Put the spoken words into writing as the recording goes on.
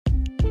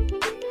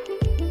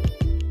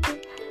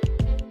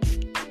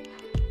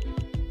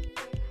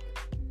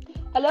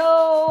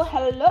Hello,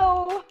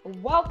 hello.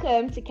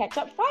 Welcome to Catch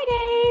Up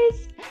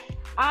Fridays.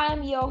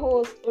 I'm your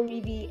host,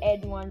 Oribi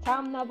Edmond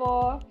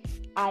Tamnabo.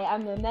 I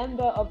am a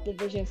member of the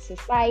Vision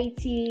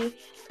Society,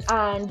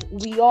 and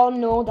we all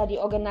know that the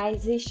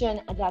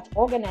organization that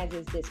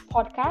organizes this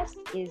podcast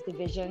is the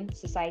Vision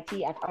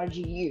Society at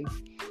RGU.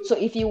 So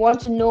if you want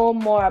to know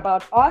more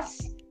about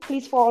us,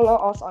 please follow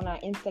us on our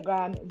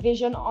Instagram,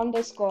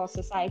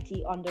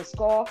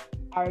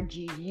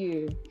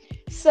 vision_society_RGU.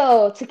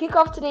 So to kick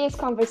off today's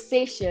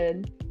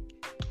conversation,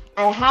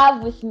 I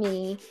have with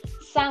me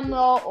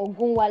Samuel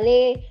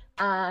Ogunwale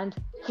and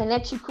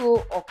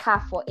Kenechukwu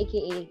Okafor,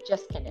 aka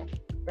Just Kenneth,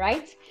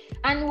 right?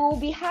 And we'll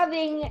be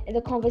having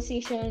the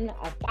conversation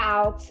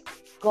about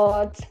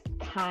God's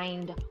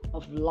kind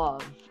of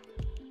love.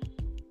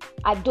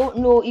 I don't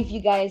know if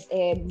you guys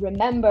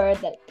remember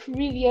that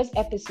previous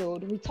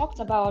episode we talked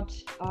about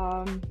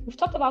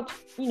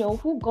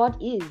who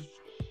God is,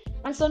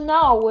 and so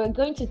now we're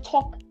going to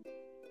talk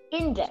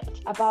in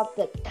depth about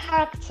the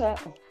character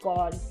of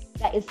God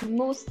that is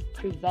most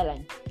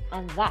prevalent,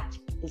 and that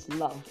is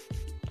love.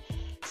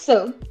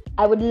 So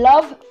I would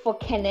love for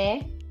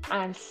Kene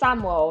and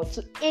Samuel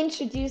to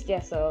introduce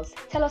themselves,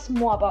 tell us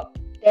more about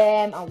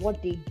them and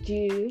what they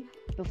do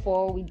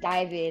before we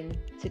dive in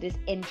to this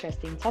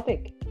interesting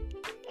topic.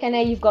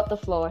 Kene, you've got the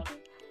floor.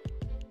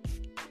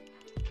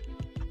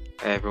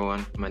 Hey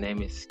everyone, my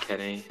name is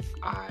Kenny.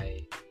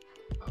 I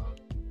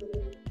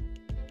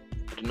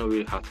don't know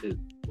really how to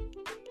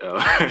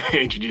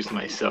introduce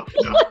myself.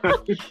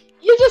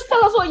 You just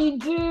tell us what you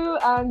do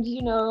and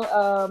your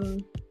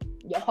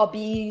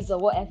hobbies or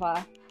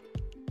whatever.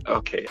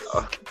 Okay.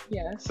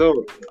 Yeah.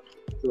 So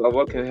I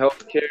work in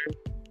healthcare.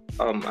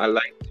 I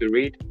like to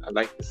read. I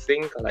like to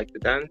sing. I like to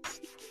dance.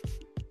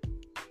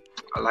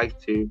 I like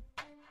to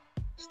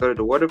study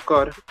the Word of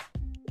God.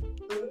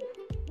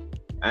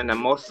 And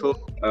I'm also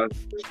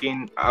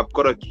I've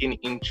got a keen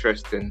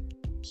interest in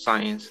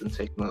science and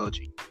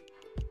technology.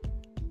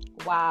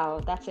 Wow,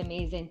 that's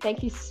amazing.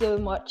 Thank you so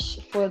much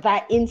for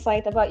that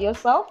insight about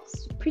yourself.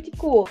 It's pretty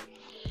cool.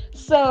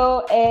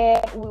 So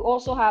we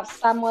also have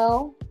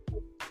Samuel.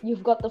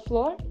 You've got the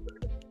floor.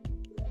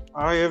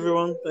 Hi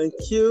everyone, thank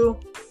you.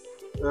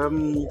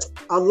 I'd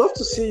love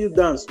to see you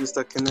dance,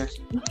 Mr. Kene,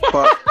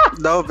 but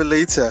that'll be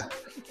later.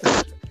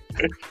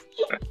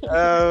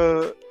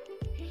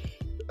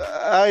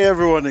 Hi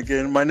everyone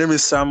again. My name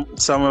is Samuel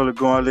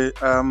Ogunwale.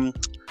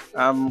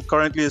 I'm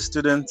currently a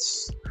student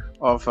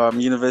of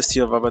University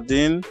of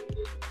Aberdeen.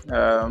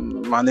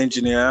 I'm an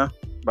engineer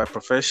by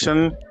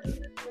profession.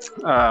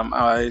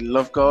 I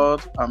love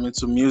God. I'm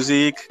into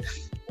music,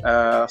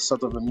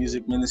 sort of a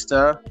music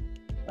minister.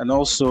 And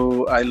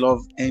also I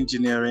love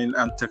engineering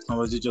and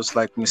technology, just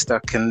like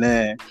Mr.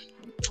 Kene.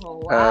 Oh,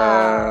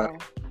 wow.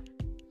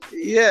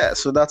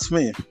 So that's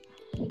me.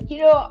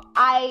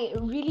 I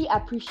really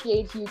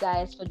appreciate you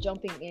guys for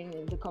jumping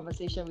in the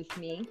conversation with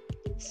me.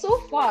 So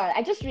far,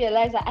 I just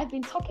realized that I've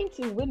been talking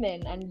to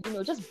women and,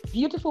 just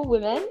beautiful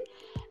women.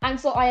 And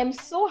so I am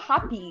so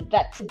happy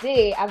that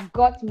today I've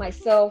got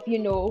myself,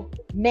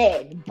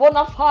 men,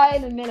 bona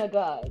fide men of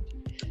God,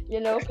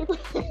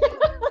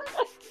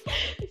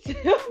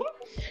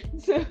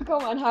 to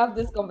come and have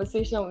this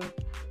conversation with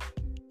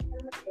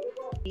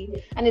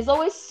me. And it's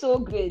always so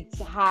good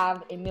to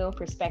have a male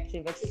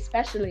perspective,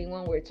 especially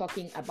when we're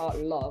talking about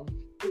love,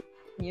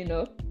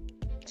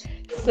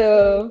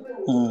 So,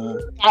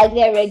 as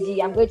they're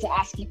ready, I'm going to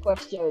ask you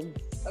questions,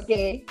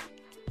 okay?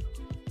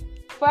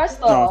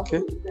 First off,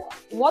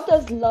 What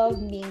does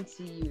love mean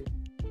to you?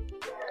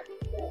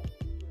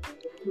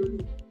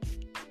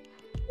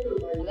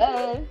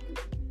 Hello?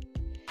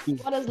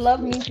 What does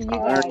love mean to you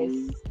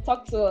guys?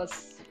 Talk to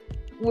us.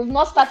 We've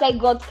not started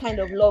God's kind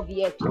of love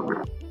yet.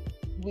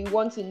 We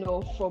want to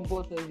know from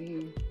both of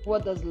you,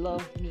 what does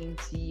love mean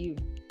to you?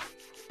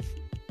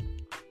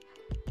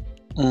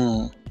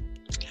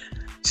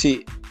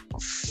 See,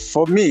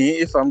 for me,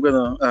 if I'm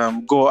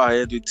gonna go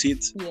ahead with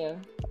it,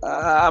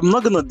 I'm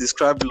not gonna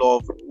describe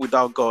love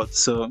without God.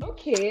 So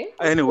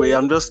anyway,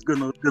 I'm just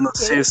gonna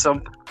say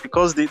something,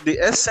 because the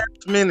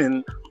essence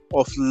meaning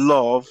of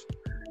love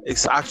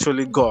is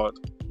actually God.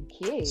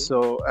 Okay.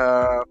 So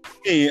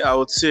me, I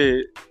would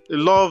say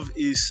love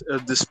is a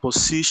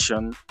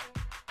disposition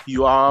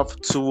you have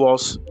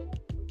towards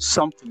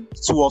something,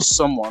 towards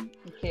someone,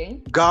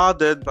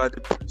 guarded by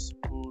the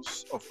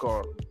principles of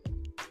God.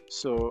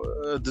 So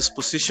a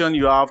disposition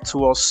you have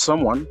towards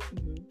someone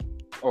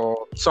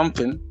or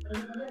something,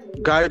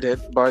 guided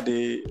by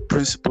the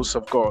principles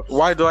of God.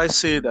 Why do I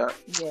say that?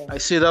 I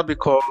say that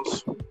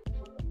because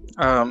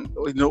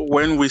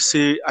when we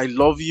say I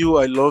love you,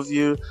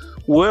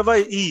 whoever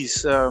it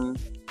is, to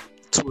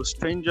a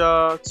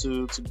stranger,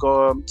 to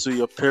God, to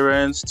your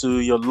parents,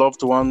 to your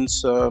loved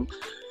ones,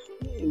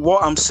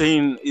 what I'm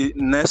saying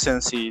in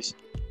essence is,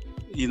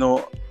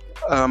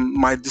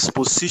 my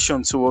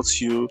disposition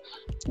towards you,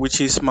 which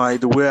is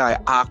the way I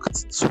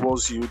act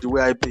towards you, the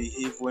way I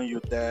behave when you're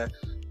there,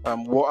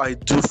 what I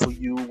do for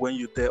you when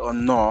you're there or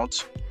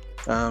not,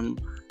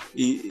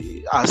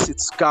 as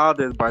it's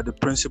guarded by the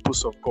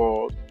principles of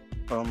God,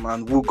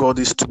 and who God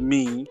is to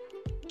me,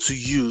 to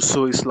you.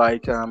 So it's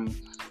like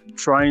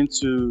trying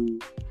to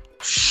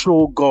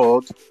show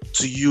God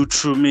to you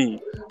through me.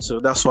 So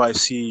that's why I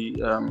see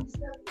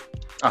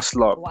as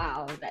love.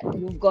 Wow, that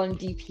you've gone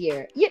deep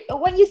here.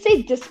 When you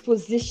say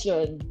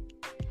disposition,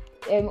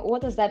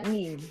 what does that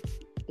mean?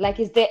 Like,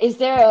 is there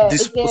a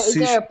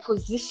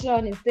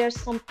position? Is there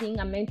something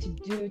I'm meant to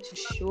do to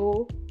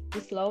show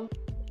this love?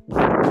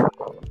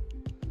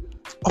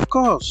 Of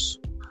course.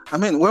 I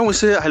mean, when we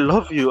say I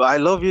love you,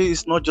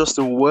 it's not just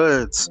in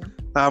words.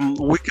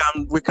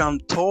 We can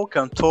talk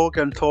and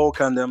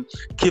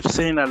keep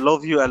saying I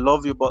love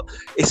you, but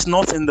it's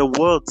not in the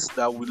words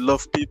that we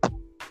love people.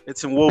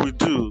 It's in what we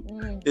do.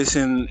 It's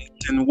in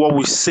what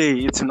we say.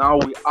 It's in how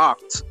we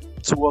act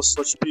towards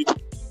such people.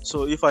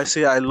 So if I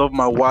say I love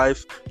my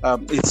wife,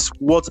 it's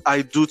what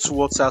I do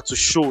towards her to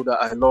show that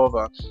I love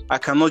her. I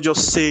cannot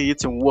just say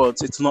it in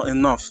words. It's not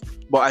enough.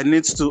 But I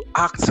need to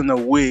act in a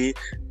way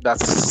that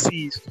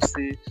sees to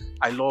say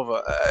I love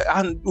her.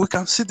 And we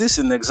can see this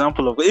in an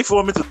example of, if you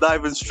want me to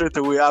dive in straight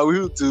away, I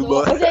will do.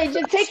 But okay,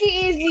 just take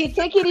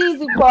it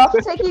easy, Prof.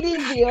 Take it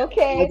easy,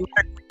 okay?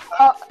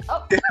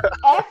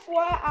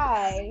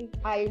 FYI,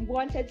 I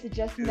wanted to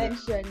just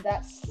mention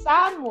that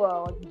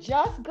Samuel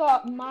just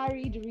got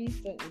married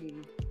recently.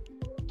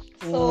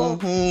 So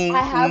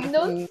I have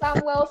known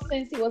Samuel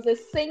since he was a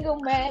single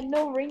man,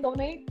 no ring on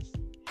it.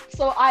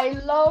 So I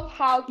love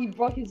how he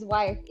brought his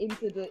wife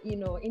into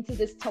into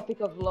this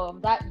topic of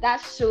love.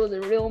 That shows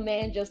a real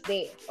man just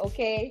there,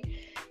 okay?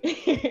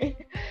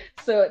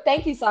 So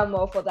thank you,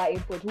 Samuel, for that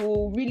input.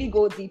 We'll really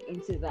go deep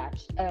into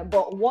that.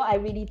 But what I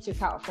really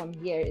took out from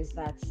here is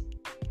that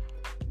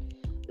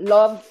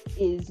love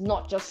is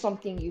not just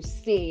something you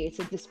say, it's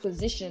a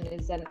disposition,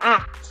 it's an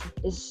act,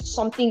 it's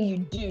something you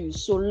do.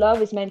 So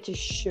love is meant to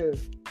show.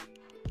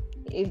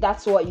 If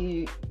that's what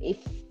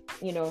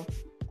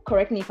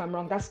correct me if I'm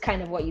wrong, that's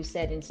kind of what you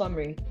said in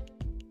summary.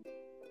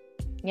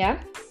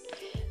 Yeah?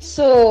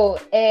 So,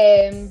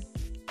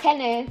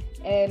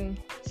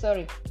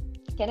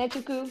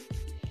 Kenechukwu,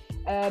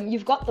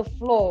 you've got the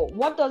floor.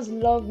 What does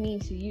love mean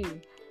to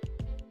you?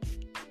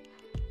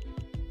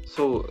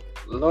 So,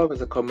 love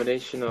is a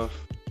combination of,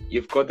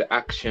 you've got the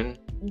action,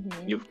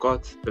 you've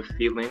got the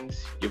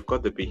feelings, you've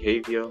got the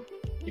behavior,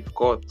 you've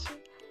got,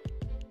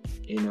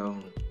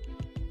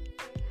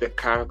 the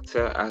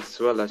character, as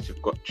well as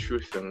you've got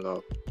truth and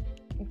love.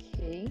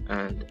 Okay.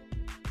 And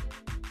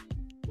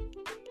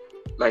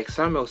like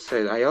Samuel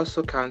said, I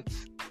also can't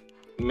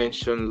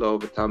mention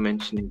love without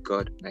mentioning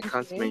God. I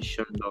can't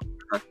mention love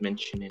without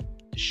mentioning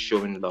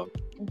showing love.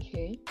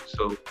 Okay.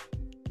 So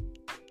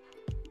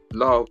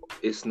love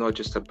is not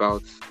just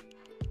about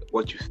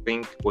what you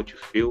think, what you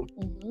feel,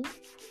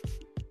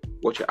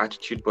 what your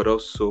attitude, but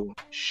also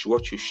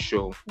what you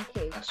show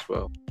as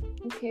well.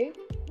 Okay.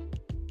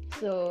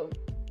 So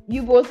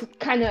you both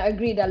kind of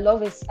agree that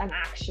love is an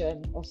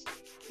action,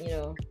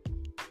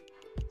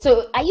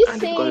 So are you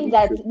saying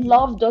that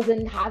love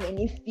doesn't have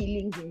any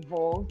feelings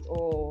involved,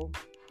 or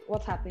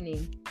what's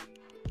happening?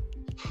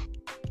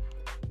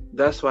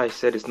 That's why I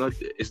said it's not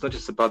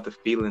just about the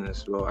feeling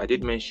as well. I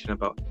did mention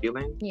about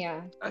feeling.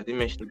 Yeah. I did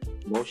mention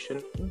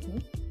emotion.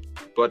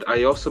 But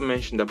I also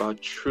mentioned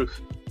about truth.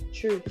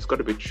 Truth. It's got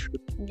to be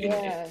truth.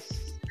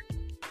 Yes.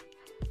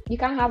 You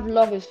can't have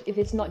love if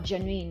it's not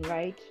genuine,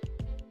 right?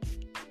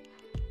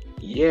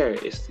 Yeah,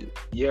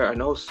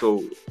 and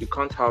also you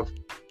can't have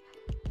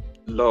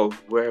love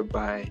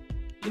whereby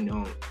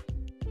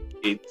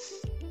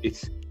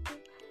it's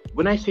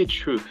when I say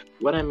truth,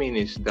 what I mean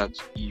is that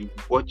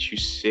what you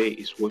say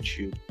is what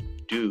you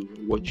do,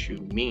 what you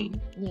mean.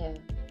 Yeah.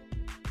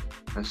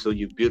 And so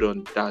you build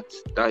on that.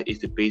 That is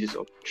the basis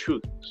of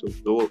truth.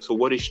 So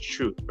what is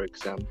truth, for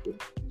example?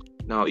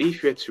 Now,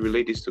 if you're to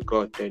relate this to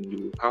God, then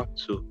you have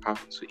to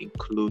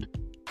include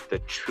the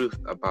truth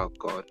about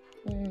God.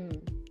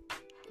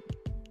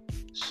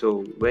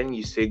 So when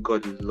you say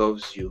God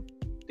loves you,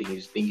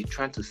 then you're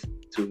trying to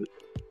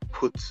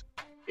put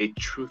a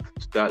truth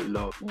to that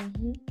love.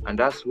 And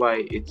that's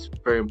why it's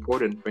very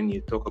important when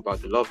you talk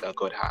about the love that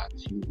God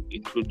has, you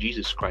include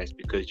Jesus Christ,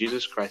 because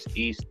Jesus Christ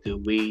is the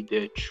way,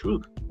 the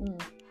truth,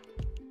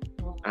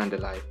 and the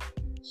life.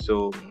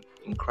 So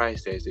in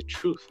Christ there is the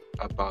truth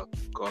about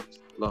God's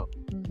love.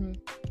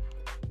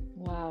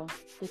 Wow,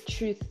 the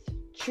truth.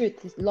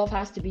 Love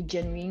has to be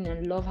genuine,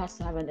 and love has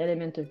to have an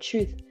element of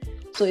truth.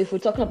 So if we're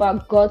talking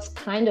about God's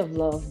kind of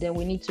love, then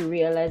we need to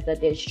realize that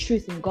there's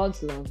truth in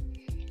God's love.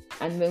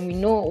 And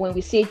when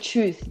we say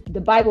truth, the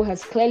Bible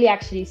has clearly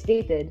actually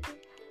stated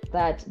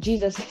that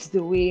Jesus is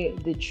the way,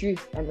 the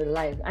truth, and the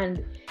life.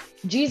 And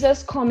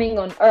Jesus coming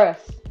on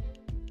earth,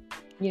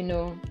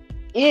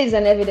 is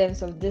an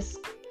evidence of this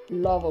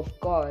love of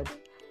God,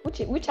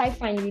 which I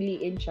find really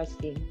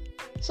interesting.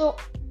 So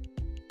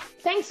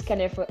thanks,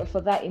 Kenneth,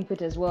 for that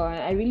input as well.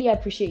 I really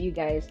appreciate you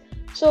guys.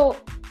 So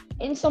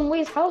in some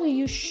ways, how do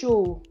you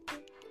show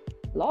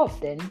love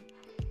then?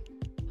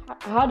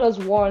 How does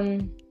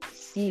one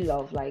see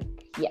love? I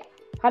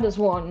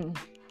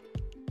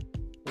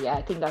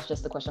think that's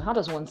just the question. How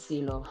does one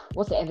see love?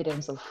 What's the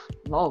evidence of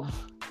love?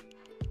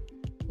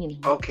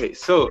 Okay,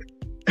 so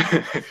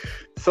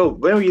so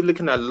when we're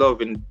looking at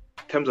love in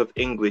terms of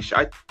English,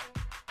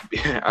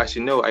 as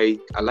you know, I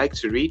like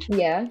to read.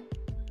 Yeah.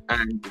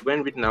 And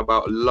when reading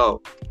about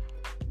love,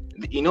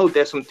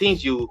 there's some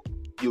things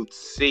you'd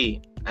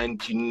say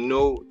and you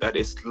know that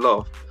it's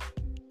love,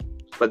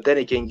 but then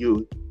again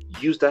you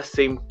use that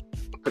same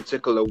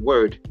particular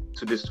word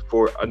to this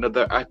for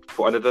another act,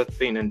 for another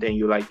thing, and then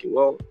you're like,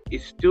 well,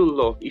 it's still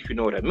love, if you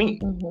know what I mean.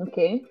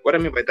 Okay. What I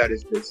mean by that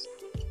is this.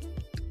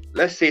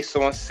 Let's say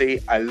someone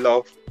say, I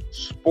love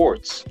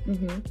sports.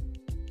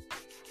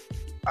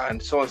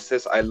 And someone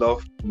says, I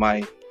love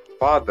my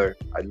father,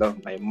 I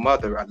love my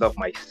mother, I love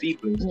my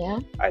siblings,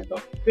 I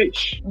love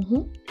fish,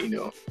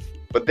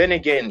 But then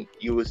again,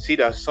 you will see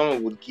that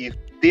someone would give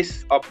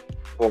this up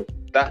for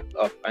that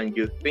up, and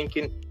you're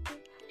thinking,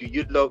 do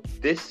you love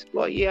this?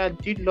 Well, yeah, I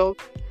do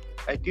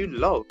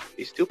love.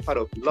 It's still part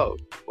of love,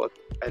 but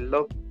I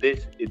love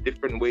this a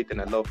different way than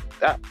I love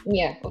that.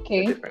 Yeah.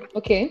 Okay.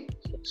 Okay.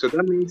 So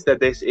that means that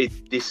there's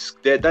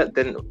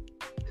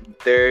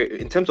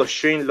in terms of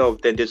showing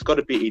love, then there's got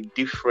to be a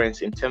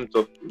difference in terms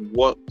of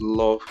what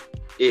love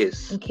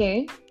is.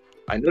 Okay.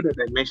 I know that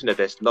I mentioned that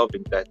there's love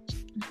in that,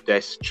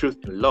 there's truth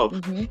in love,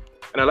 and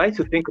I like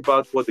to think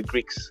about what the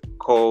Greeks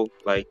call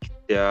like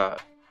the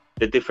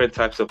different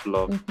types of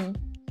love.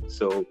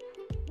 So,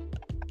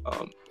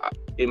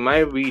 in my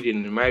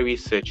reading, in my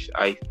research,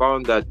 I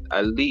found that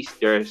at least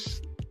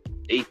there's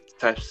 8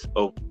 types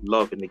of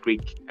love in the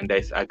Greek, and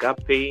there's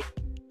agape,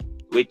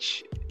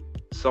 which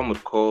some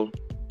would call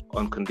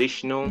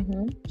unconditional,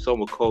 some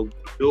would call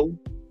philo.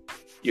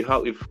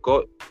 You've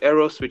got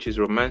eros, which is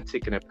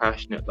romantic and a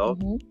passionate love.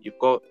 You've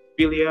got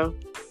philia,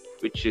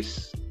 which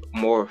is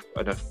more of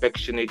an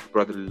affectionate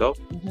brotherly love.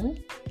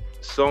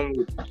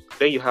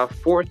 Then you have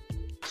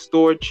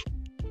storge,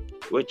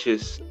 which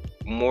is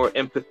more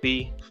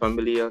empathy,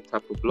 familiar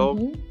type of love.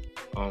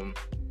 And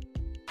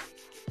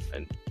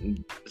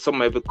some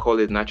might even call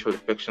it natural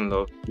affection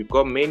love. You've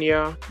got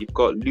mania, you've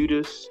got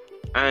ludus,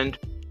 and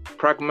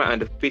pragma,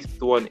 and the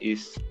 5th one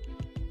is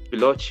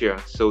philotia.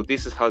 So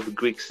this is how the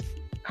Greeks,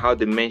 how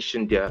they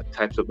mention their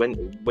types of, when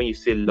you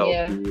say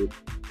love, you would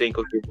think,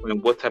 okay,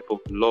 what type of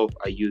love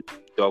are you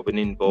delving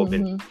involved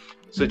in?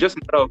 So just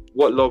a matter of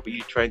what love are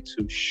you trying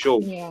to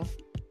show,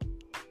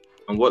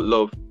 and what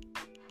love,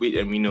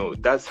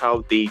 that's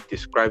how they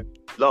describe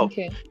love.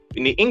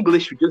 In the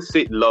English, we just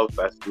say love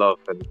as love,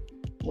 and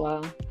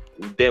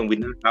then we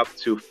don't have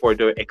to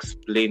further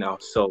explain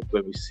ourselves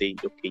when we say,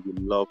 okay, you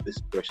love this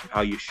person,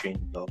 how you showing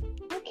love.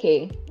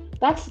 Okay,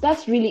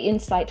 that's really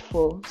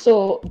insightful.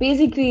 So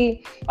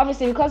basically,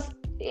 obviously, because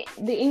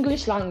the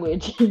English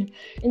language,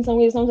 in some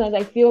ways, sometimes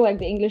I feel like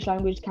the English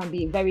language can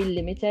be very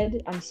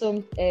limited, and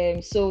so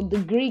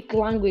the Greek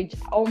language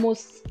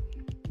almost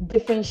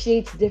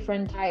differentiates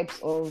different types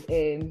of.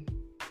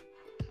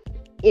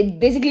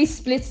 It basically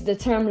splits the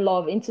term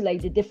love into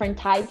like the different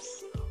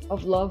types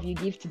of love you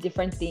give to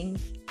different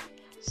things.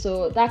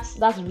 So that's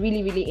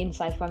really, really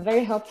insightful and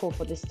very helpful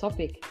for this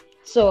topic.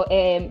 So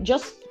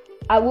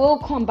I will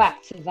come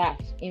back to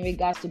that in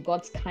regards to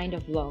God's kind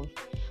of love.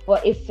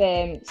 But if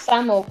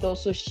Samuel could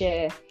also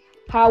share,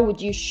 how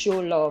would you show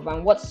love,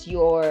 and what's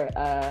your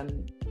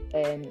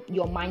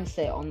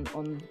mindset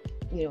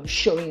on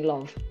showing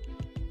love?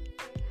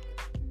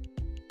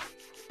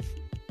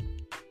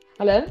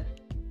 Hello?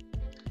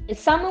 Is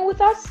Samuel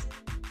with us?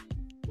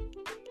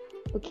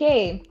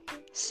 Okay.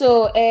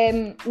 So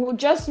we'll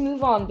just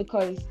move on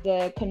because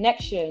the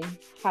connection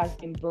has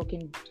been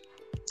broken.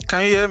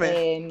 Can you hear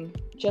me?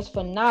 Just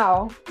for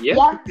now.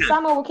 Yeah,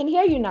 Samuel, we can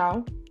hear you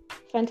now.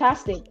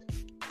 Fantastic.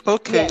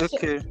 Okay,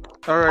 okay.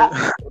 All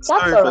right.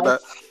 Sorry for that.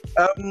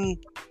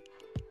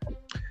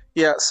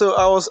 So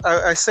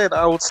I said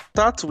I would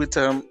start with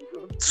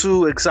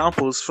 2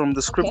 examples from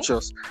the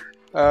scriptures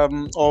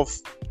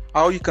of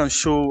how you can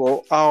show,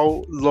 or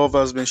how love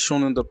has been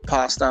shown in the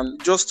past,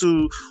 and just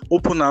to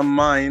open our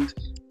mind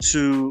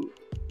to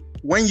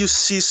when you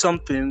see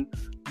something,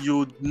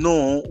 you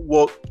know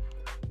what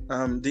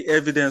the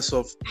evidence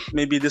of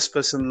maybe this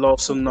person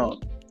loves or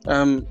not.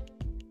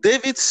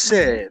 David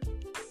said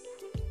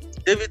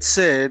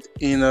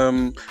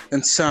in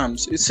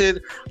Psalms, it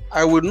said,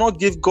 I will not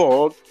give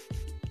God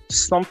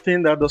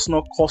something that does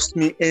not cost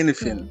me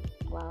anything.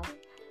 Wow.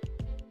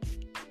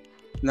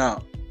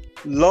 Now,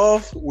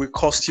 love will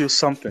cost you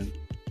something.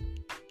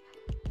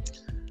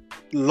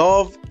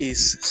 Love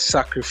is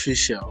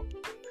sacrificial.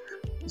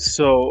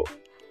 So,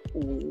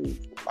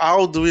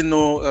 how do we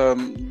know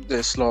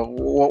there's love?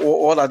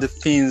 What are the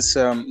things?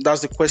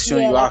 That's the question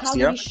you asked. How do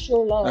you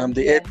show love?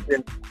 The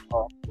evidence of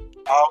love.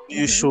 How do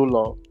you show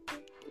love?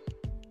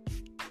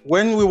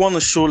 When we want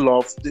to show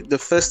love, the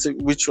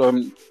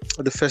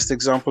first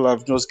example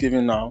I've just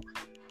given now.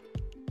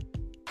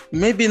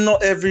 Maybe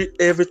not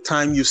every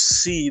time you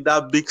see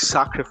that big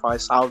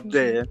sacrifice out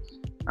there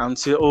and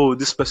say, oh,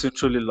 this person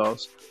truly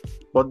loves.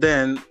 But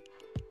then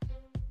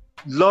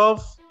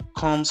love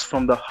comes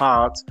from the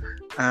heart,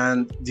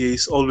 and there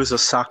is always a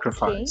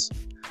sacrifice.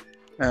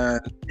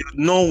 And you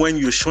know when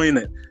you're showing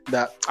it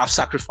that I've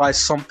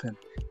sacrificed something,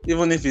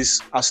 even if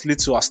it's as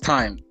little as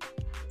time,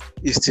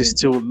 it is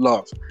still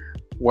love.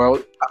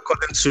 Well,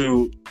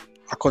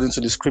 according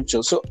to the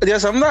scripture. So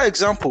there's another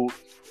example.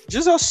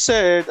 Jesus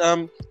said,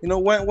 when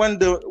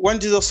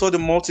Jesus saw the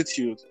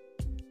multitude,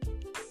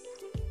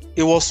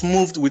 he was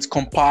moved with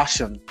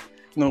compassion.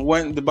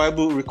 When the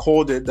Bible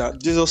recorded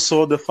that Jesus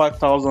saw the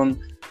 5,000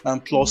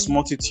 plus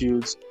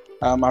multitudes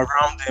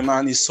around him,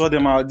 and he saw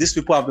them out. These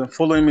people have been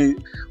following me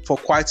for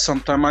quite some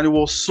time, and he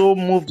was so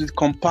moved with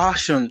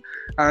compassion,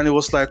 and it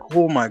was like,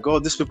 oh my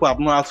God, these people have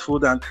not had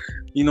food, and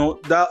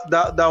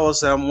that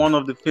was one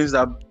of the things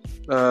that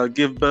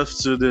gave birth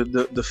to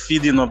the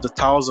feeding of the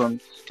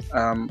 1,000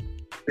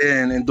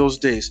 in those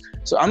days.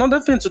 So another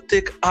thing to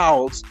take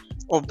out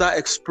of that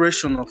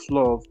expression of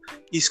love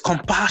is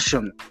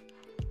compassion.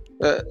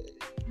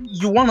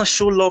 You want to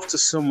show love to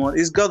someone,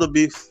 it's got to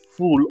be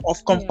full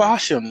of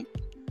compassion.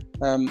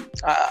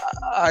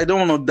 I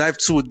don't want to dive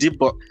too deep,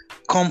 but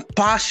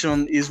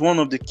compassion is one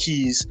of the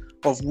keys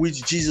of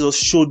which Jesus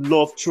showed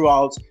love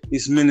throughout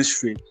his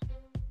ministry.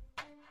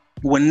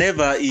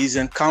 Whenever he is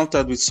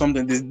encountered with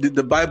something,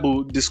 the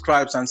Bible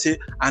describes and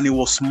he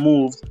was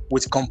moved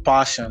with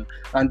compassion.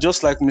 And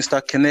just like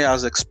Mr. Kene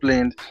has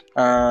explained,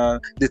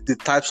 the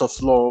types of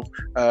love,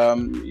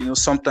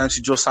 sometimes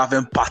you just have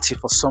empathy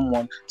for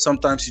someone,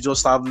 sometimes you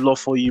just have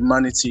love for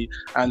humanity,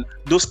 and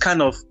those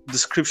kind of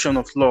description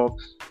of love.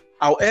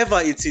 However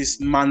it is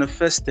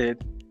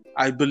manifested,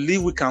 I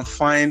believe we can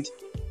find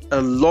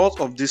a lot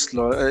of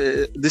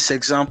these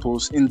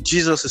examples in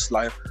Jesus'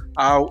 life,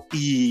 how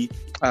he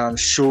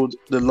showed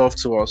the love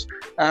to us.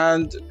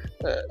 And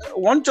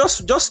one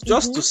just to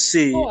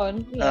say,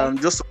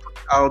 just to put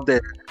out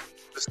there,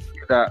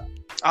 that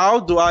how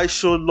do I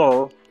show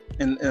love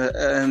in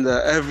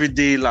the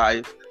everyday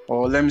life,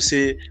 or let me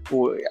say,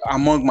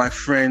 among my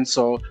friends,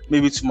 or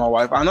maybe to my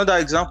wife? Another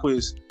example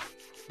is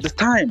the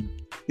time.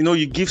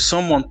 You give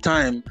someone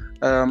time,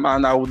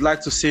 and I would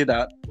like to say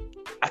that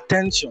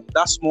attention.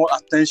 That's more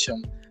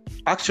attention.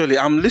 Actually,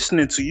 I'm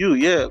listening to you.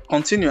 Yeah,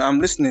 continue.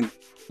 I'm listening.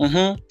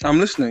 I'm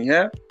listening.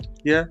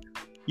 Yeah.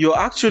 You're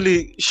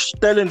actually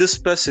telling this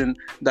person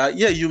that,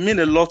 you mean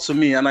a lot to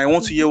me, and I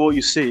want to hear what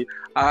you say.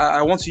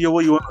 I want to hear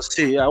what you want to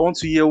say. I want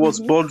to hear what's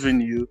bothering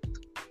you,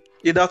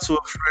 either to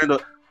a friend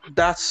or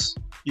that's.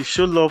 You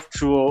show love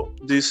through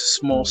these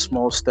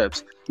small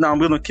steps. Now I'm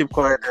going to keep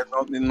quiet and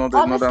not to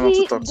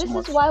talk too much.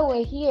 This is why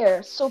we're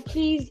here. So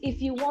please,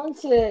 if you want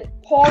to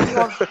pour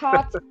your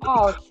heart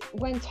out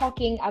when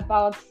talking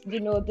about,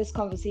 this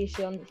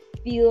conversation,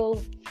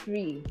 feel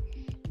free.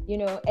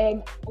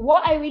 And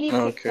what I really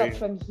picked up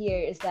from here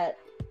is that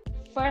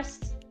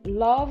first,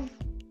 love's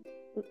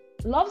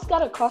got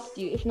to cost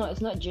you. If not, it's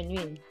not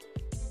genuine.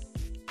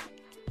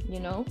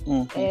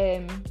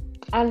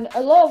 And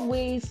a lot of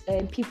ways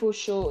people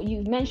show,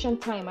 you've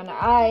mentioned time, and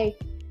I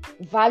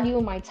value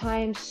my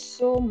time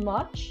so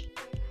much.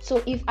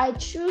 So if I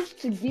choose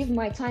to give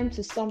my time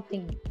to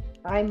something,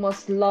 I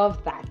must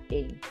love that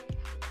thing.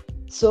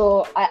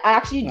 So I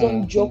actually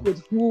don't joke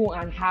with who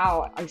and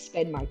how I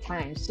spend my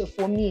time. So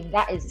for me,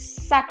 that is a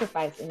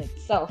sacrifice in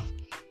itself.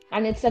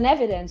 And it's an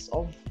evidence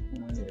of,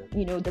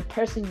 the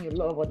person you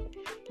love, or,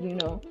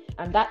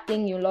 and that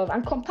thing you love,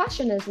 and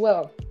compassion as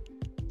well.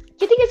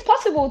 Do you think it's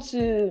possible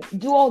to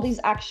do all these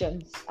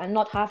actions and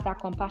not have that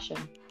compassion?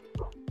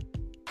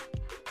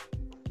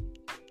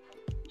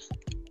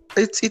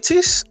 It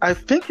is. I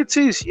think it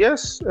is.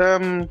 Yes.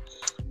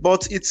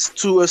 But it's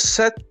to a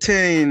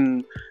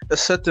certain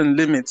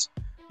limit,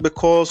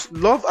 because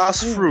love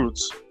has fruit.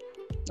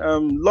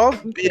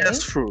 Love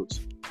bears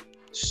fruit.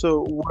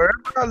 So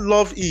wherever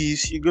love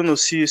is, you're gonna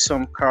see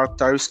some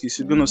characteristics.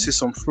 You're gonna see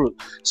some fruit.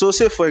 So,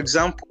 say for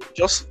example,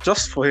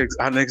 just for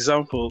an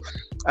example,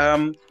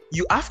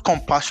 you have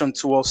compassion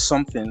towards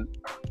something,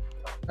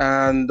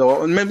 and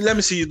maybe let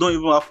me say you don't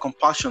even have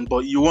compassion,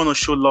 but you want to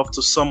show love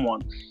to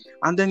someone,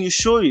 and then you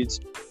show it.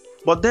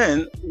 But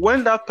then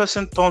when that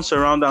person turns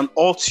around and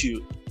hurts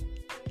you,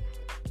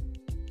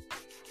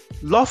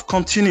 love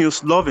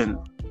continues loving.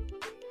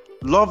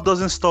 Love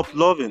doesn't stop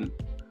loving.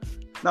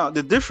 Now,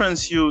 the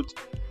difference you'd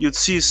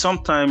see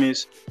sometimes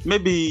is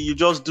maybe you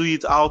just do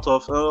it out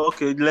of,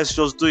 okay, let's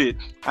just do it.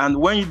 And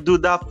when you do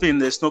that thing,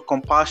 there's no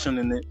compassion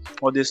in it,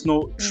 or there's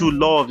no true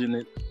love in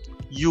it.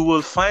 You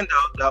will find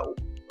out that,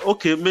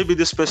 okay, maybe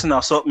this person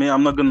has hurt me,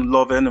 I'm not going to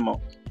love anymore.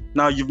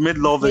 Now you've made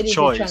love a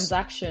choice.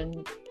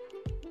 Transaction.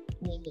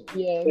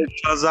 Yeah. A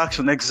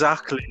transaction,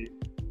 exactly.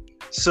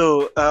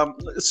 So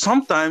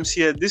sometimes,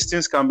 these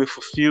things can be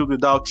fulfilled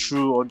without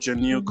true or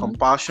genuine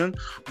compassion,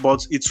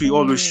 but it will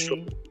always show.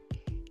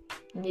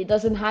 It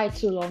doesn't hide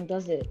too long,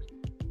 does it?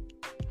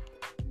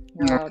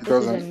 Wow,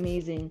 this is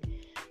amazing.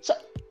 So,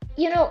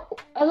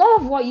 a lot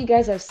of what you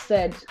guys have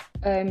said,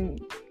 has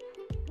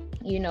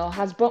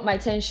brought my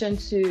attention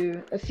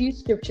to a few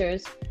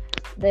scriptures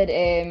that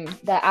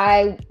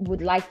I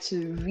would like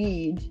to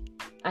read,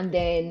 and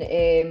then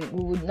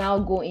we would now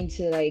go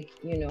into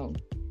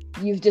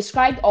you've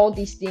described all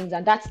these things,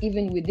 and that's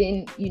even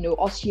within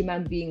us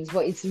human beings,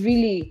 but it's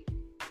really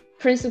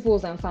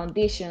principles and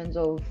foundations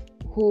of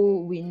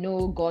who we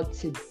know God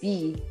to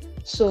be.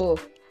 So,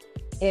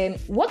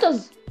 what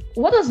does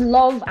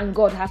love and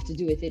God have to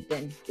do with it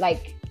then?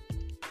 Like,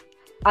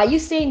 are you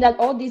saying that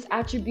all these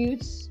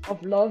attributes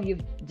of love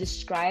you've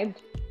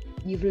described,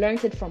 you've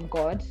learned it from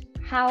God?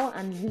 How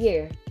and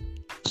where?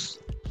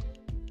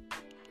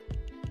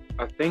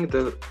 I think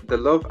the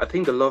love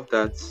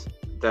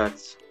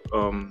that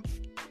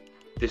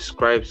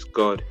describes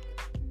God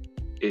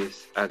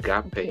is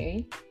agape.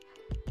 Okay.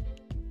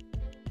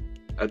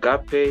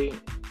 Agape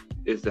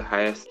is the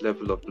highest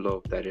level of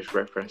love that is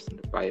referenced in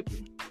the Bible.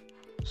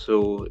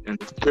 So in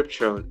the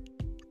scripture,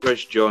 1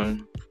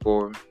 John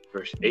 4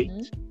 verse 8,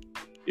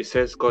 it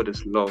says God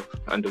is love,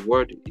 and the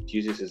word it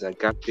uses is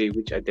agape,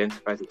 which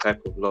identifies the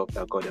type of love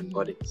that God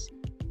embodies.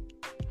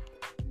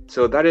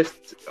 So that is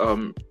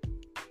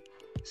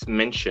it's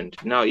mentioned.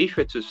 Now, if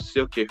you're to say,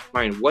 okay,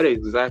 fine, what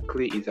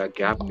exactly is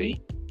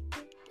agape?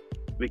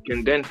 We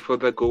can then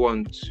further go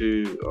on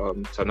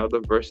to another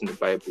verse in the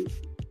Bible,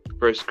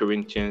 1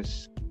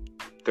 Corinthians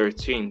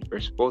 13,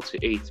 verse 4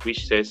 to 8,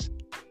 which says,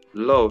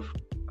 love,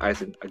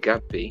 as in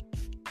agape,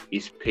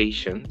 is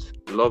patient,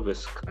 love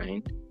is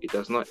kind, it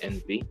does not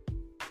envy,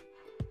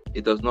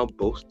 it does not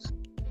boast,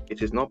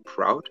 it is not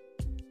proud,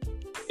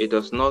 it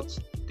does not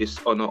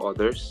dishonor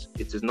others,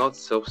 it is not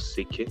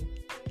self-seeking,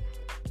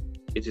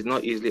 it is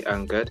not easily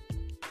angered,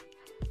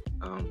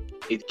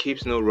 it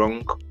keeps no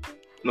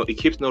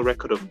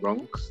record of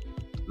wrongs.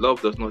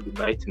 Love does not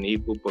delight in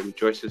evil, but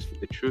rejoices with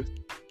the truth.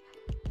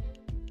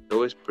 It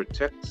always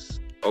protects,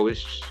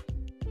 always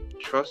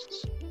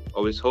trusts,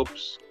 always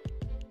hopes,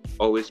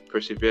 always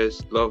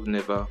perseveres. Love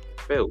never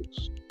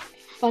fails.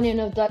 Funny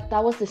enough,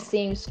 that was the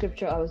same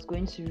scripture I was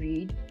going to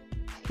read.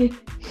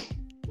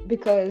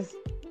 Because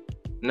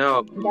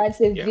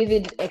that's a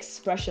vivid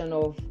expression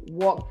of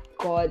what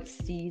God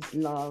sees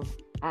love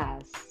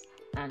as.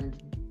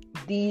 And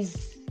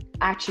these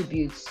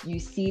attributes, you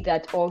see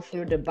that all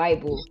through the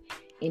Bible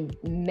in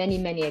many,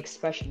 many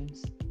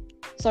expressions.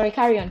 Sorry,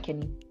 carry on,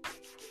 Kenny.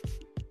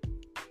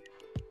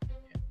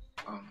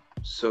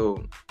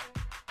 So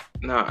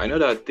now I know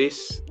that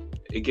this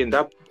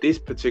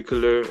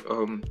particular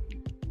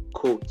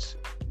quote,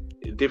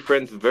 a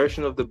different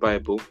version of the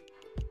Bible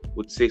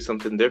would say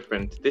something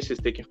different. This is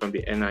taken from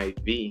the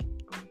NIV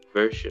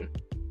version.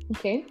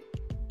 Okay.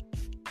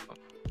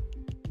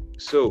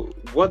 So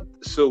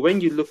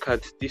when you look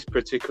at this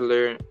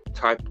particular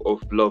type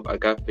of love,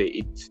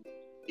 agape,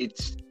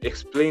 it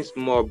explains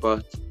more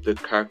about the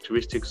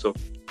characteristics of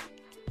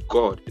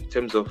God in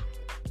terms of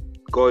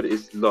God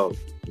is love.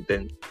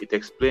 Then it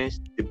explains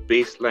the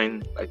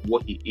baseline, like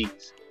what He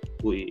is,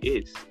 who He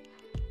is.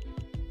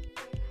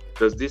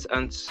 Does this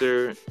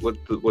answer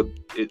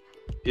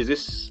is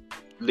this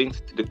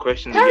linked to the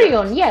question? Carry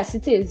on. Yes,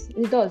 it is.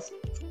 It does.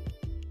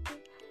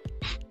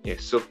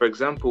 Yes. So, for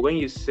example, when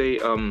you say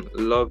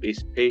love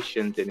is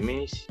patient, it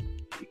means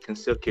you can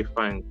say, okay,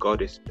 fine,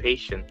 God is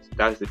patient.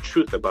 That's the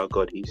truth about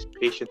God. He's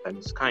patient and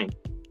He's kind.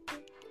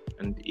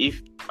 And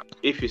if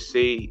you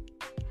say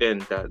then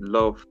that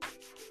love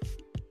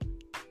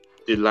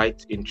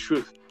delights in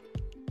truth,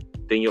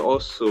 then you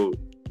also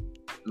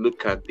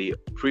look at the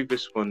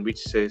previous one, which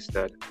says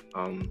that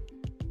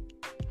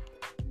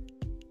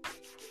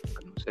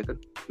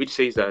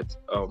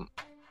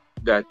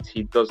that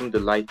He doesn't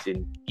delight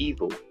in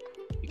evil.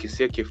 You can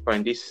say, okay,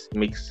 fine, this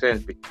makes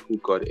sense with who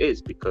God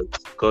is, because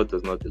God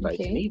does not delight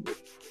in evil.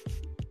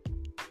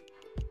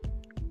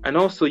 And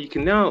also, you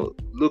can now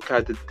look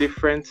at the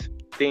different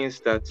things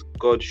that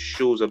God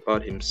shows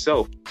about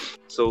Himself.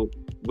 So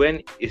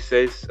when it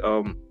says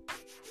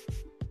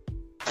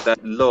that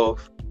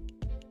love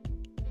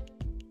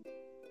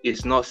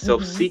is not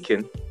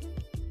self-seeking,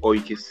 or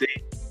you can say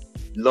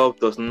love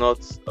does not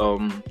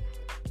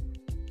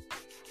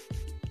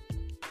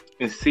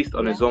insist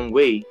on its own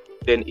way,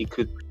 then it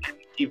could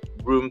give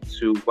room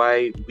to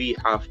why we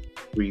have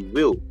free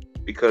will.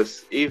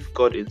 Because if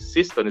God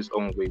insists on His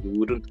own way, we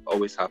wouldn't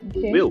always have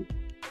free will.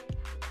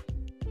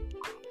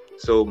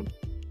 So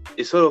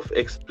it sort of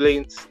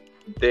explains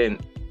then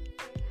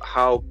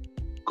how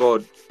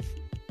God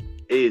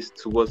is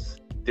towards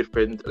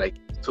different,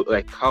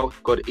 how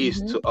God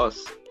is to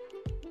us.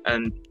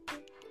 And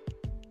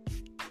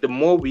the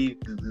more we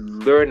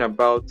learn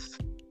about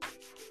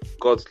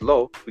God's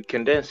love, we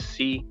can then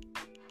see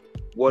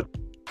what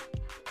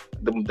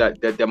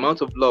the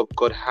amount of love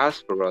God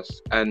has for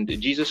us. And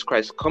Jesus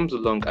Christ comes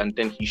along and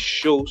then He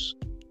shows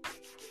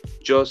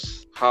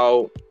just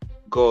how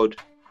God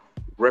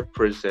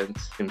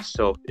represents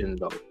Himself in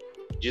love.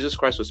 Jesus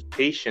Christ was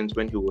patient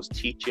when He was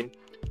teaching.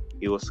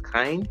 He was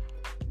kind.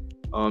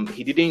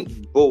 He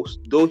didn't boast,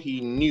 though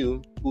He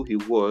knew who He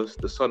was,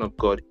 the Son of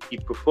God. He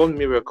performed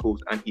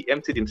miracles and He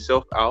emptied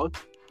Himself out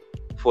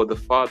for the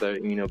Father,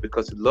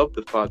 because He loved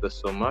the Father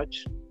so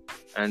much.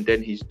 And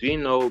then He's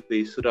doing all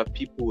this so that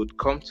people would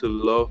come to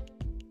love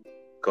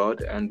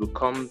God and would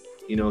come,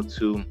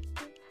 to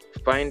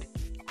find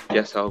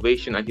their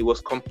salvation. And He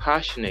was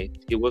compassionate.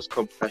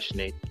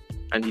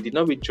 And He did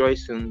not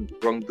rejoice in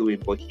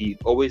wrongdoing, but He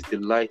always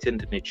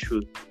delighted in the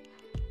truth,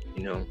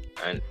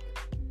 And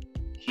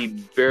he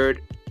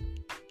bared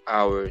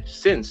our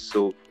sins.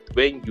 So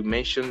when you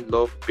mention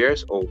love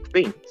bears all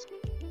things,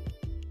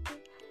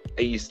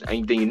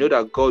 and then you know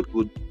that God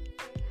would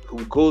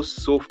who goes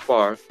so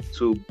far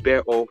to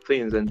bear all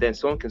things, and then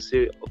someone can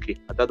say, okay,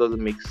 that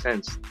doesn't make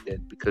sense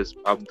then, because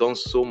I've done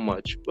so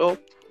much. Well,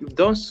 you've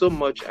done so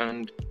much,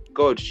 and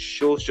God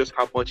shows just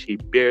how much he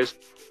bears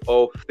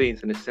all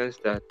things, in the sense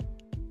that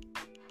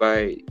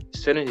by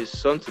sending his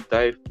son to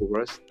die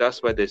for us,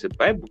 that's why there's a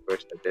Bible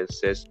verse that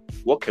says,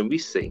 what can we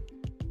say?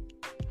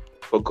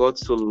 For God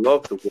so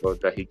loved the world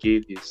that he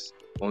gave his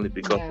only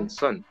begotten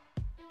son.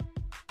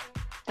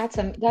 That's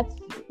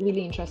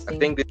really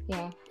interesting.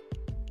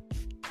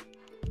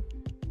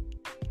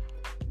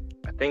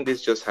 I think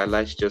this just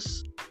highlights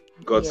just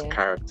God's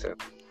character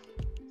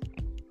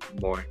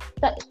more.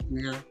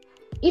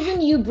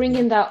 Even you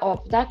bringing that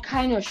up, that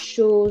kind of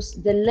shows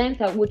the length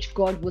at which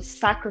God would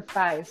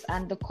sacrifice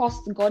and the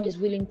cost God is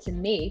willing to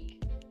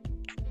make,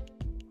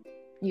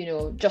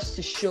 just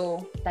to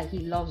show that he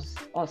loves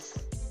us,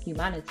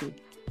 humanity,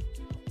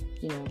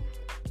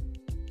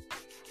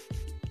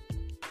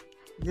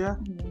 Yeah,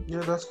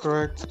 that's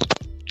correct.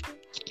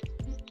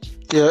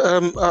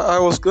 I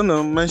was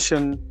gonna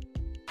mention,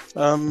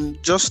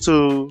 just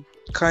to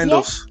kind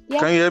of,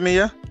 can you hear me?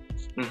 Yeah.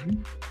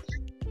 Mm-hmm.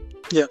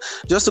 Yeah,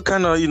 just to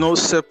kind of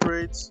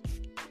separate,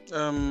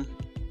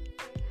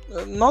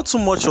 not too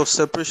much of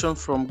separation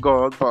from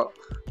God, but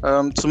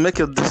to make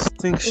a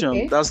distinction.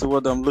 Okay. That's the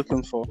word I'm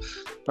looking for.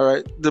 All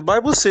right, the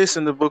Bible says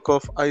in the book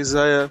of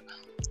Isaiah,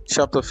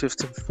 chapter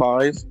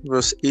 55,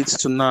 verse 8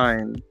 to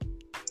 9.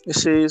 It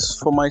says,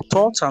 "For my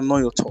thoughts are not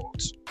your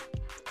thoughts,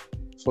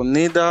 for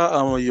neither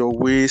are your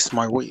ways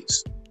my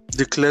ways,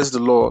 declares the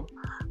Lord.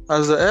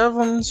 As the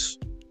heavens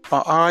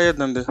are higher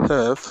than the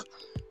earth,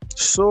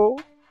 so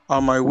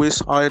are my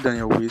ways higher than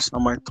your ways,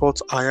 and my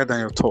thoughts higher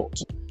than your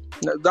thoughts."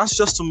 Now, that's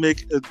just to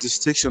make a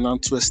distinction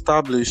and to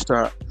establish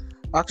that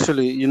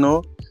actually,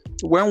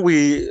 when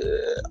we,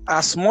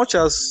 as much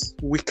as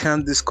we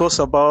can discuss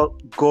about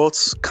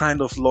God's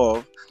kind of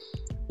love,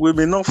 we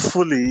may not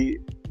fully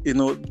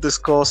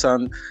discuss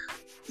and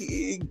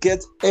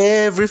get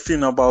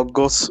everything about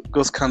God's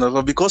kind of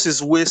love, because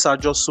his ways are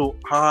just so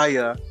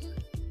higher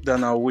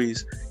than our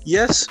ways.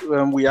 Yes,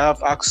 we have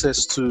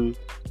access to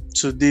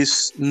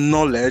this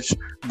knowledge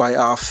by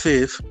our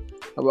faith,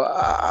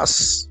 but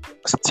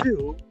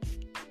still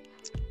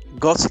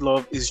God's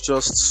love is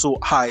just so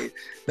high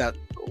that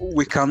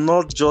we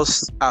cannot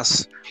just,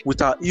 as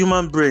with our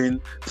human brain,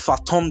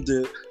 fathom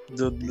the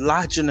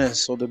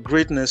largeness or the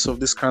greatness of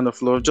this kind of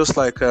love. Just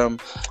like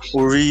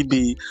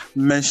Oribi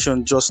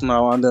mentioned just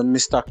now, and then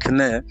Mr.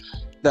 Kene,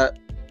 that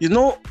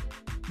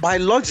by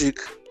logic,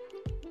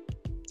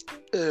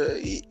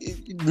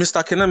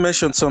 Mr. Kene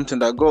mentioned something,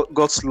 that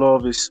God's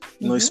love is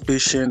is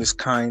patient, is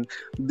kind.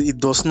 It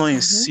does not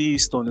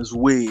insist on his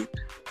way,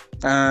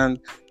 and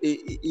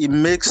it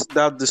makes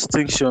that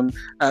distinction.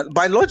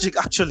 By logic,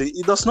 actually,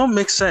 it does not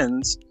make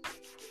sense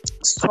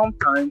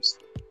sometimes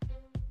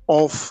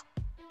of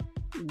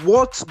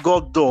what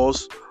God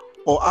does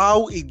or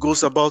how he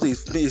goes about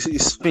his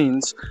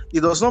things.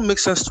 It does not make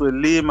sense to a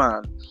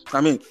layman.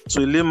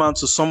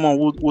 To someone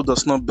who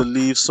does not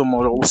believe,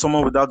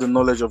 someone without the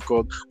knowledge of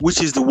God,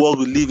 which is the world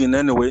we live in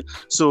anyway.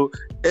 So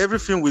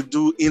everything we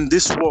do in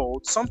this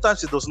world,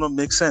 sometimes it does not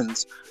make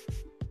sense,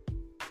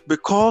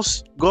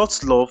 because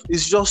God's love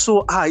is just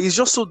so high. It's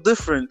just so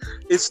different.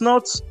 It's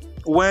not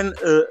when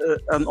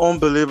an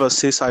unbeliever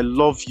says, "I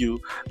love you,"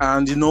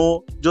 and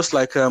just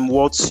like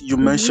what you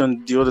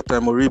mentioned the other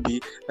time,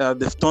 Oribi,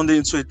 they've turned it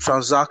into a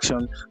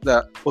transaction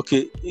that,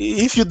 okay,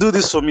 if you do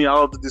this for me,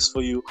 I'll do this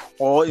for you,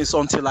 or it's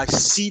until I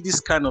see this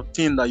kind of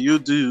thing that you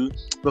do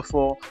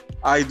before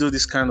I do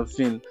this kind of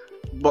thing.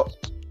 But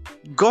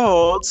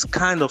God's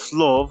kind of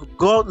love,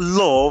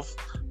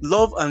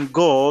 love and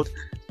God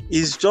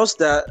is just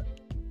that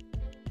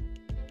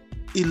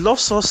he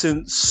loves us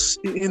in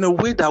a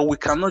way that we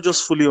cannot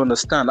just fully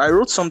understand. I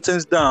wrote some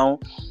things down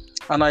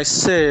and I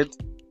said,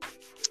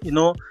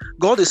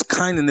 God is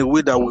kind in a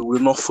way that we will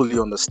not fully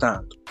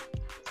understand.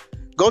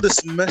 God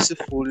is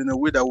merciful in a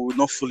way that we will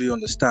not fully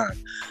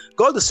understand.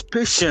 God is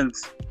patient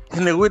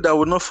in a way that we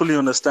will not fully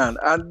understand.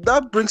 And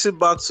that brings it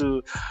back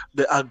to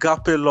the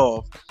agape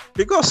love.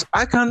 Because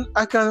I can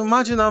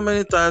imagine how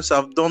many times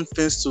I've done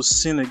things to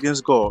sin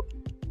against God.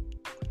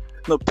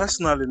 No,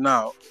 personally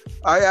now,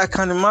 I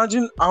can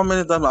imagine how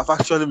many times I've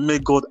actually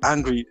made God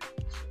angry.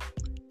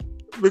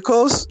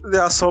 Because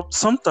there are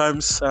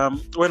sometimes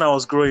when I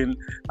was growing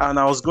and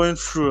I was going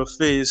through a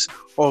phase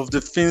of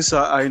the things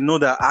that I know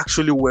that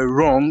actually were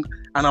wrong,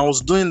 and I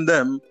was doing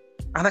them,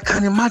 and I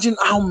can imagine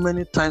how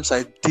many times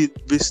I did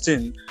this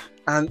thing.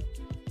 And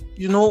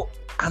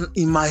and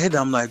in my head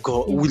I'm like,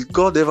 God, will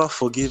God ever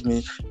forgive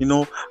me?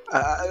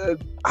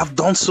 I've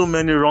done so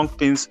many wrong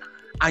things,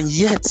 and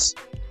yet,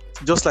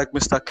 just like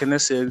Mr.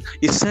 Kenneth said,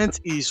 he sent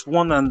his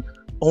one and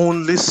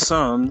only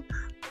son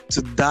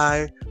to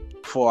die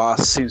for our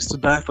sins, to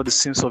die for the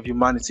sins of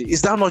humanity.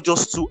 Is that not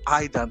just too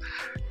high?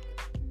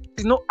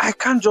 I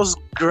can't just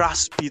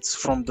grasp it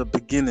from the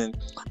beginning.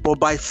 But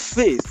by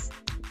faith,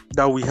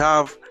 that we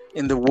have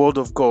in the Word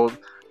of God.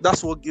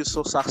 That's what gives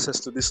us access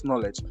to this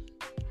knowledge.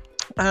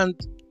 And,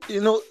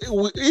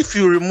 if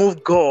you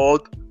remove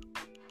God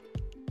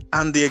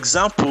and the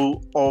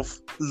example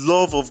of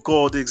love of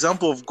God, the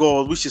example of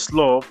God, which is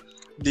love,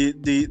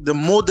 the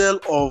model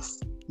of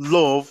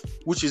love,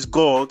 which is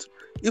God,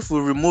 if we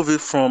remove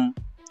it from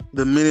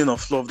the meaning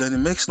of love, then it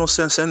makes no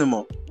sense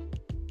anymore.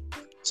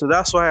 So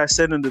that's why I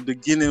said in the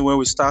beginning when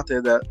we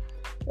started that,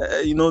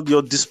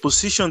 your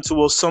disposition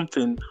towards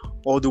something,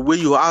 or the way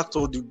you act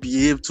or you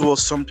behave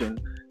towards something,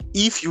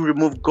 if you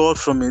remove God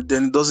from it,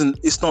 then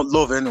it's not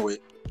love anyway.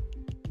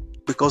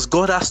 Because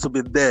God has to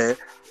be there,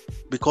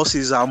 because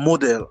He's our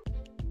model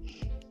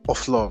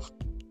of love.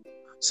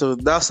 So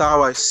that's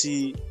how I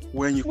see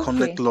when you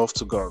connect love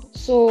to God.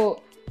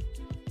 So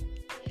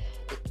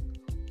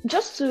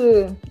just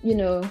to,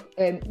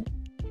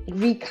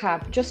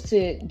 recap, just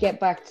to get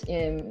back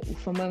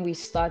from when we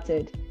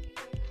started,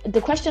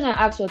 the question I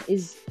asked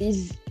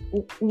is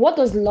what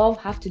does love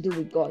have to do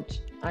with God,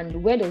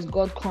 and where does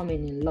God come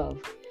in love?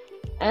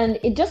 And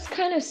it just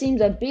kind of seems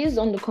that based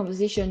on the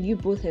conversation you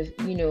both have,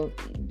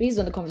 based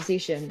on the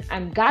conversation,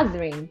 I'm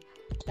gathering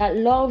that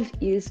love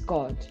is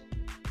God.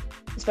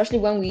 Especially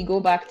when we go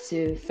back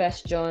to 1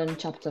 John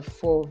chapter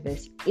 4,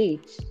 verse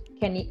 8,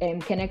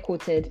 Kenneth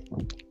quoted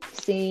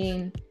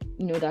saying,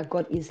 that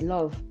God is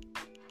love.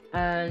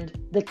 And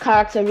the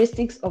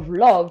characteristics of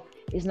love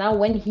is now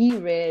when he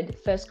read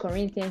 1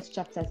 Corinthians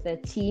chapter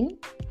 13.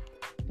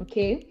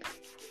 Okay.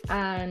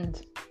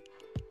 And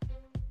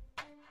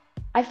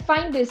I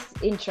find this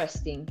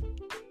interesting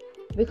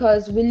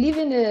because we live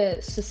in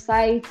a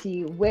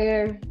society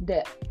where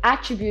the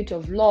attribute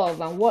of love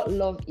and what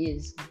love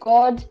is,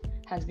 God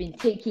has been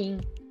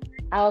taken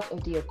out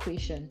of the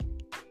equation.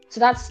 So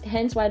that's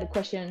hence why the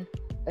question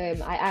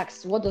I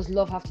asked, what does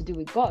love have to do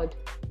with God?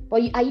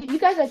 But you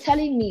guys are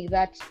telling me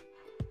that,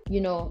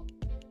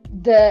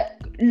 the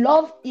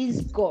love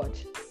is God.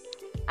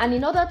 And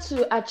in order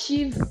to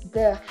achieve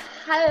the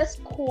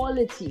highest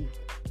quality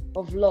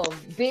of love,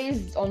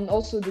 based on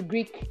also the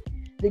Greek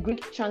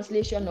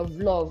translation of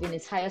love in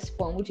its highest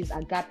form, which is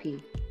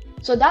agape.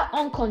 So that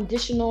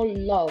unconditional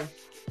love,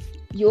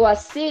 you are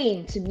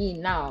saying to me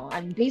now,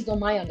 and based on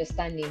my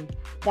understanding,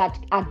 that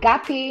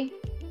agape,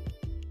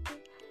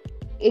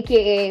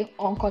 aka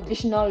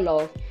unconditional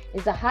love,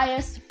 is the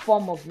highest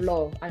form of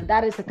love, and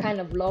that is the kind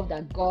of love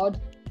that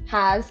God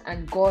has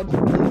and God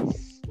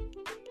is.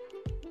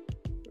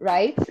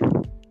 Right?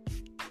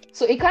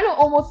 So it kind of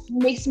almost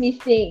makes me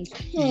think,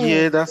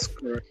 yeah, that's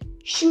correct.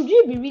 Should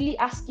you be really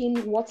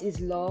asking what is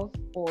love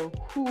or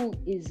who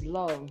is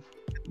love?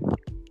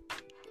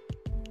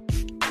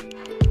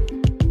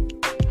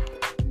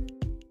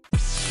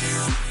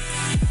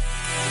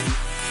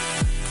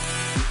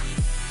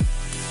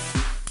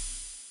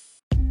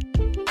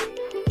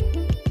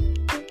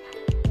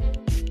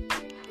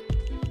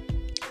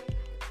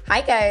 Hi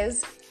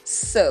guys,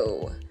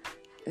 so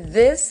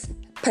this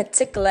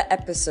particular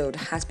episode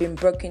has been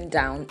broken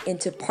down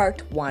into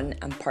part 1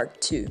 and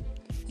part 2.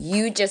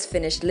 You just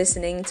finished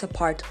listening to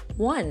part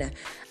 1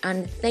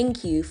 and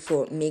thank you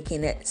for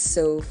making it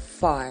so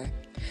far.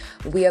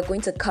 We are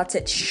going to cut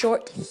it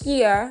short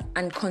here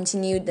and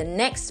continue the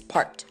next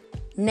part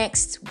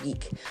next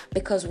week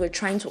because we're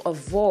trying to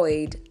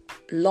avoid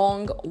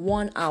long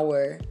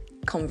 1-hour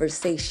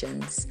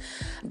conversations.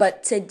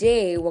 But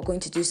today we're going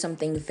to do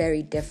something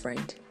very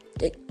different.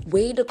 The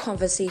way the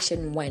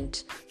conversation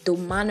went, the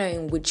manner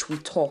in which we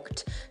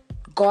talked,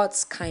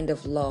 God's kind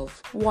of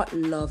love, what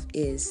love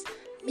is,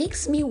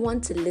 makes me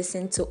want to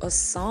listen to a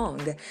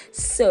song.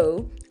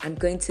 So I'm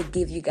going to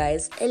give you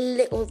guys a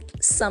little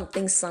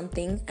something,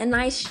 a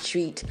nice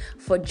treat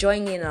for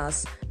joining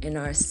us in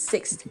our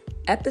 6th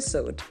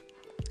episode.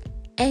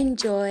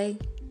 Enjoy.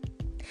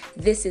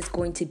 This is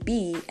going to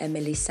be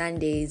Emily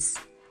Sandé's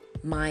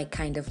My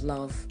Kind of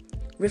Love.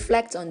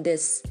 Reflect on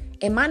this.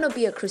 It might not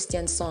be a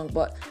Christian song,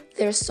 but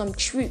there's some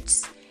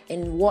truths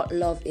in what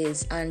love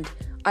is, and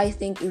I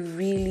think it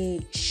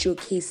really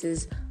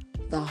showcases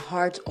the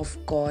heart of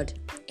God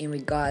in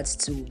regards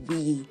to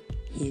we,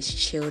 His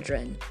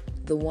children,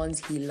 the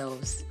ones He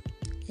loves.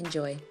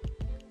 Enjoy.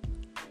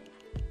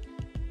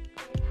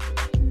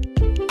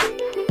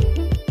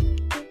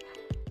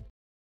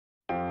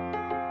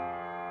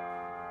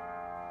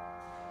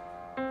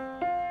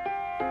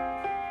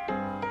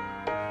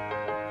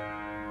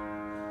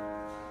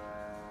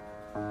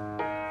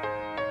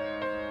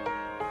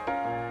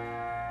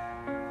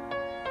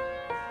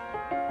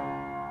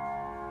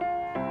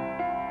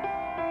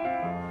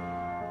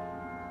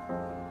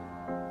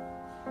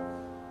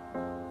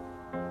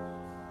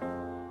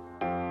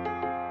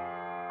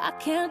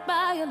 I can't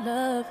buy your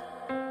love,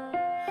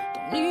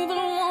 don't even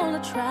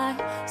wanna try.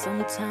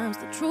 Sometimes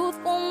the truth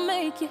won't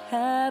make you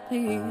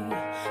happy,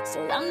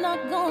 so I'm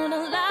not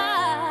gonna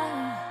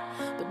lie.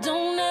 But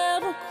don't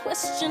ever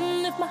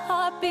question if my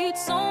heart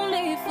beats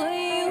only for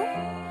you.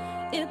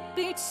 It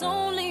beats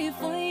only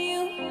for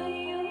you.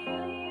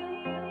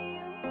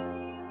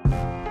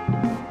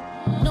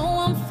 No,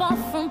 I'm far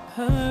from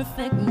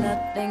perfect,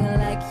 nothing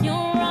like your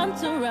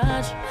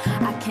entourage.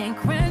 I can't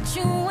grant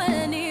you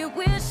any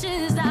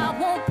wishes. I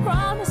won't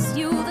promise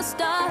you the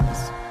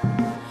stars,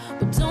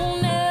 but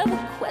don't ever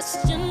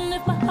question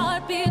if my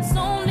heart beats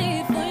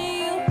only for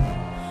you.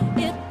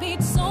 It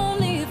beats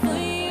only for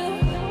you.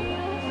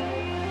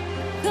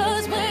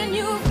 'Cause when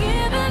you've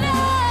given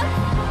up,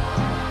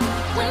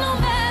 when no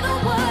matter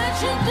what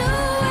you do,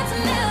 it's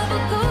never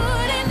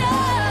good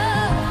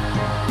enough.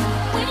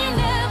 When you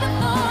never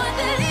thought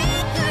that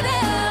it could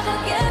ever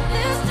get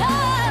this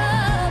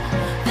tough,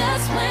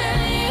 that's when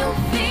you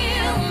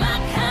feel my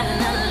kind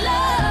of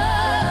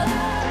love.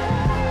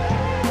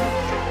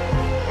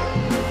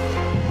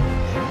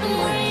 And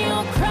when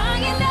you're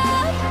crying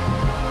out,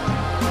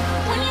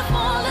 when you're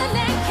falling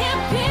and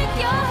can't pick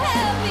your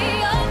happy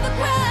off the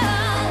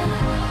ground,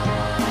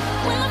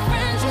 when the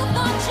friends you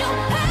thought you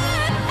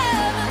had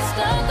haven't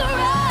stuck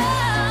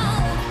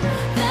around,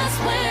 that's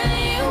when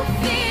you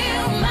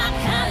feel my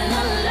kind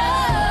of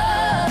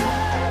love.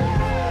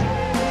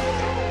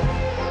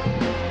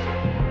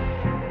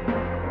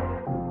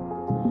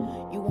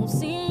 You won't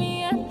see me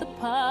at the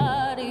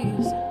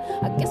parties.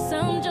 I guess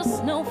I'm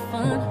just no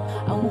fun.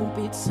 I won't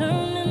be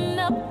turning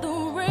up the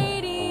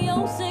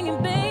radio singing,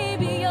 baby.